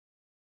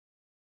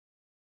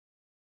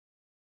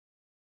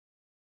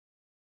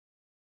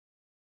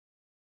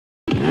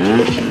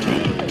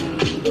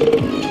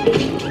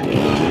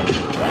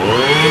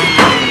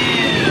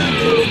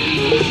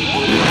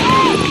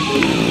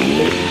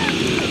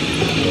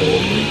I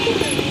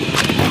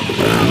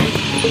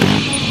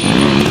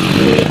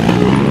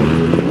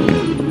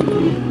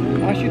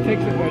should take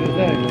some quite a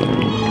day.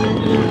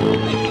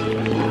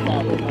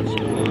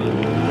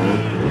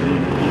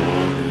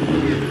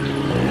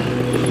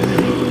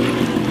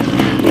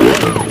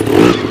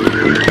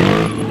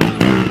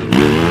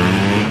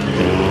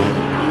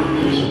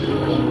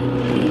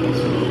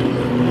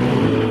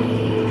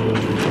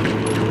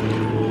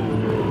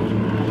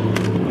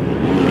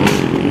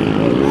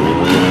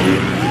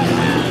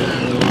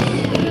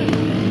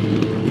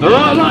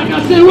 Alright, like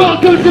I said,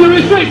 welcome to the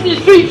Restricted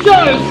Street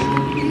Shows!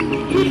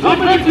 Up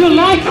next to the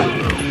light!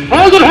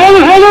 Hold it!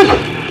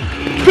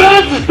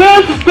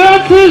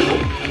 Bounces!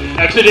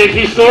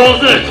 Accidentally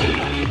stalls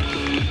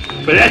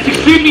it! But that's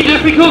extremely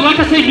difficult. Like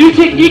I said, new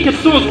technique, it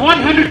stores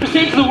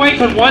 100% of the weight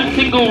on one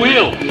single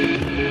wheel.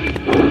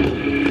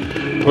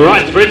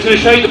 Alright, Brent's going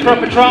to show you the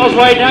proper trials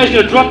right now. He's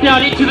going to drop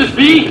down into this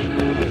V.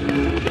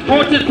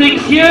 Important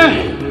things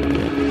here.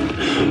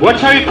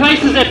 Watch how he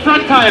places that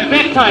front tire,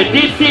 back tire,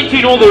 dead center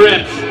in all the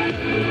ramps.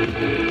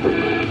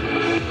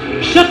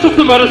 Shuts off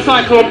the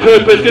motorcycle on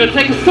purpose. Going to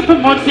take a sip of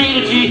Monster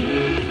Energy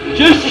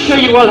just to show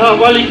you how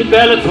well he can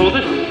balance hold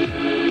it.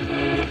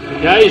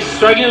 Yeah, he's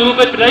struggling a little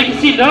bit, but now you can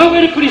see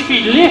nowhere to put his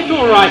feet, left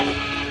or right.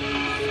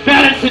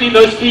 Balancing in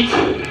those feet.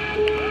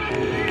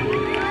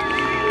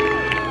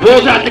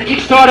 Pulls out the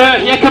Kickstarter.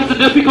 Here comes the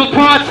difficult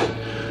part.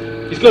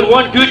 He's got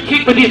one good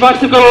kick, but these bikes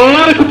have got a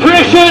lot of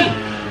compression.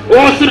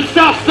 Awesome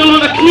stuff, still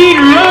on a clean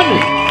run.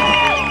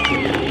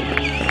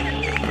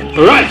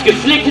 Alright, he's going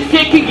to select his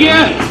second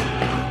gear.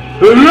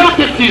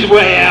 Rockets his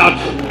way out.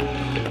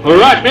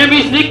 Alright, remember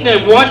his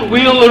nickname, One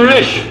Wheel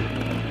Rish.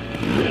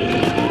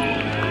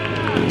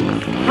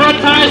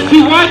 Front tire's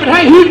too wide, but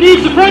hey, who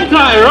needs a front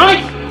tire,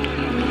 right?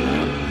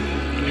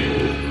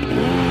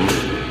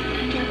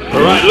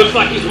 Alright, looks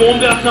like he's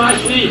warmed up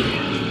nicely.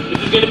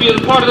 This is going to be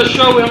the part of the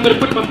show where I'm going to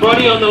put my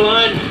body on the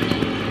line.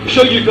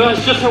 Show you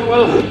guys just how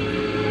well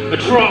a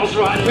trial's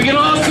right. We're going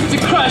to ask him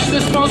to crush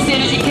this Monster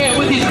Energy can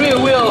with his rear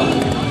wheel.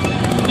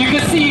 You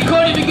can see you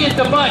can't even get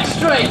the bike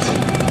straight.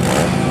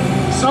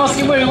 Just ask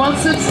him where he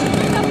wants it.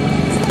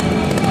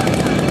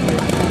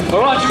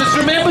 Alright, you must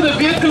remember the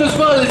vehicle as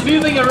well is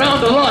moving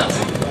around a lot.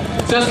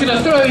 So it's going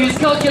to throw his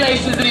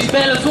calculations and his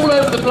balance all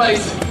over the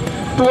place.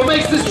 But what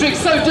makes this trick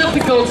so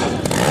difficult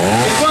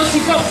is once he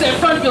pops that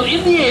front wheel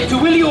in the air to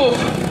wheel you off,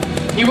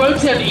 he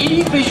won't have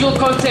any visual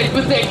contact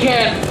with that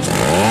can.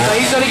 So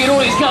he's going to get all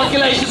his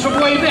calculations from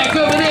way back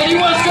over there. He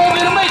wants to go over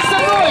there to make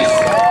some noise.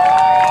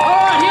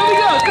 Alright, here we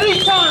go.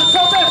 3 times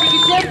South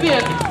African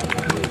champion.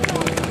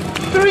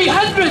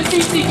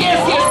 300cc gas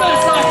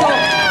motorcycle.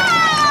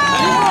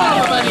 And he's right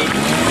on the money.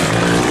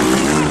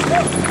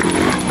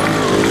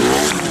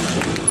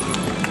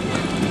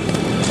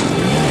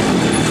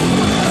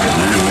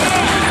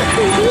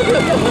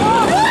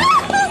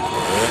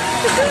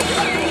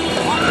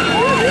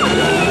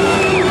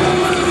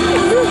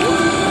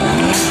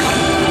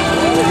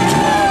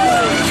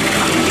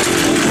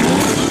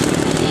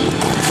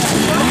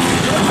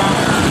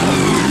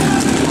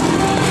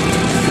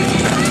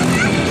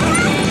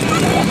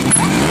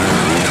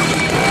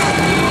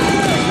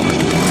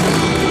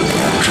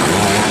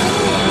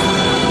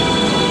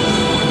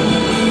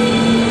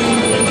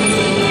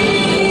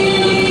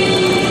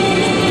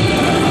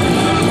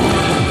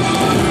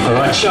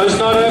 Show's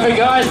not over,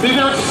 guys. Moving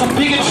on to some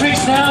bigger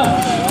tricks now.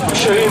 I'm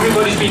sure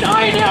everybody's been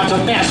eyeing out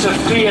a massive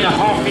 3.5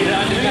 meter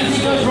undercut.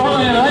 He goes wrong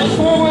and runs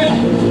forward.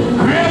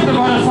 Grab the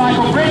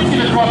motorcycle. Brent's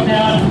going to drop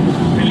down.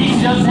 At least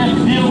he doesn't have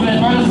to deal with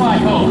that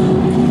motorcycle.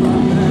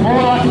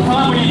 More like the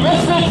time when he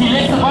missed it, he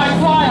lets the bike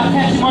fly. I'll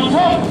catch him on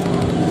top.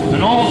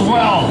 And all's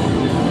well.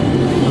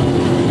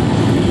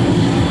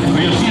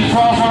 We'll see the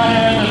trials rider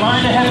and the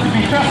minder have to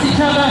be trust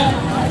each other.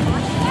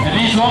 And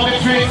these longer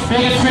tricks,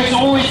 bigger tricks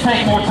always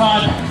take more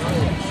time.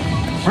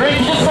 Brent,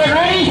 you just about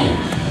ready?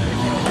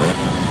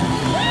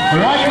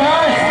 Alright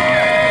guys,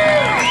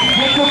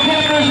 get your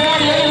cameras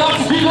out, you only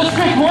like to do this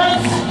trick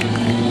once.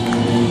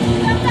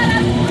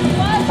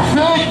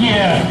 Third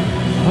gear,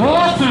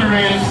 lots of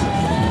revs.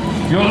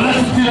 You'll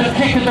listen to the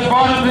kick at the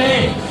bottom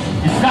there.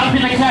 You stump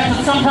in the clutch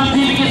and sometimes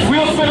even gets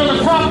wheel spin on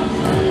the top.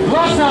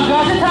 Last time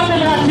guys, just help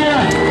them out here.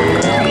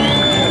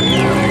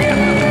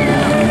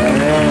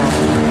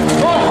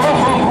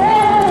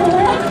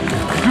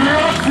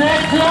 Drop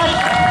that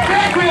clutch.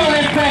 Back wheel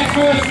impact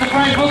first, the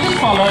front wheel just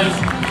follows.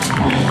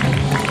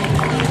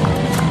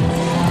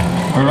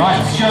 Alright,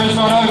 show's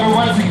not over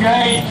once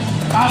again.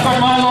 I've got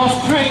my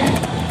last trick,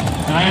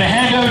 and I'm going to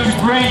hand over to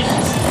Brent,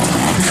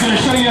 who's going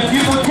to show you a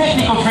few more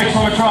technical tricks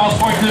from a trials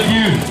point of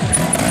view.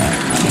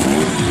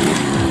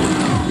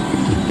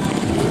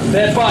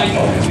 That bike.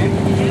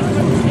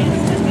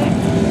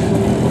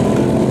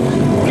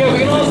 Okay, we're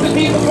going to ask the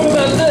people more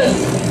about this.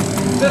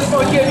 This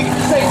bike here, we can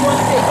just take one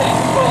step back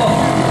as well.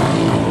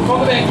 From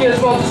the back here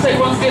as well, just take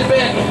one step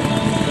back.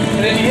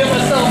 And then you hear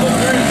myself on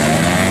the roof,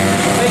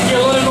 making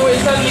a lot of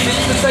noise suddenly, then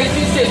you just take 2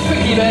 steps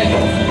quickly back.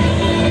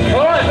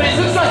 Alright, but it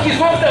looks like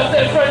he's warmed up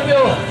that front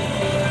wheel.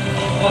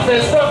 Off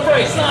that stop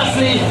brakes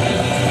nicely.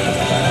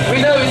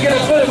 We know he's going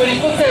to put it, but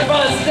he puts that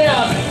balance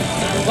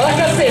Like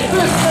I said,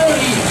 first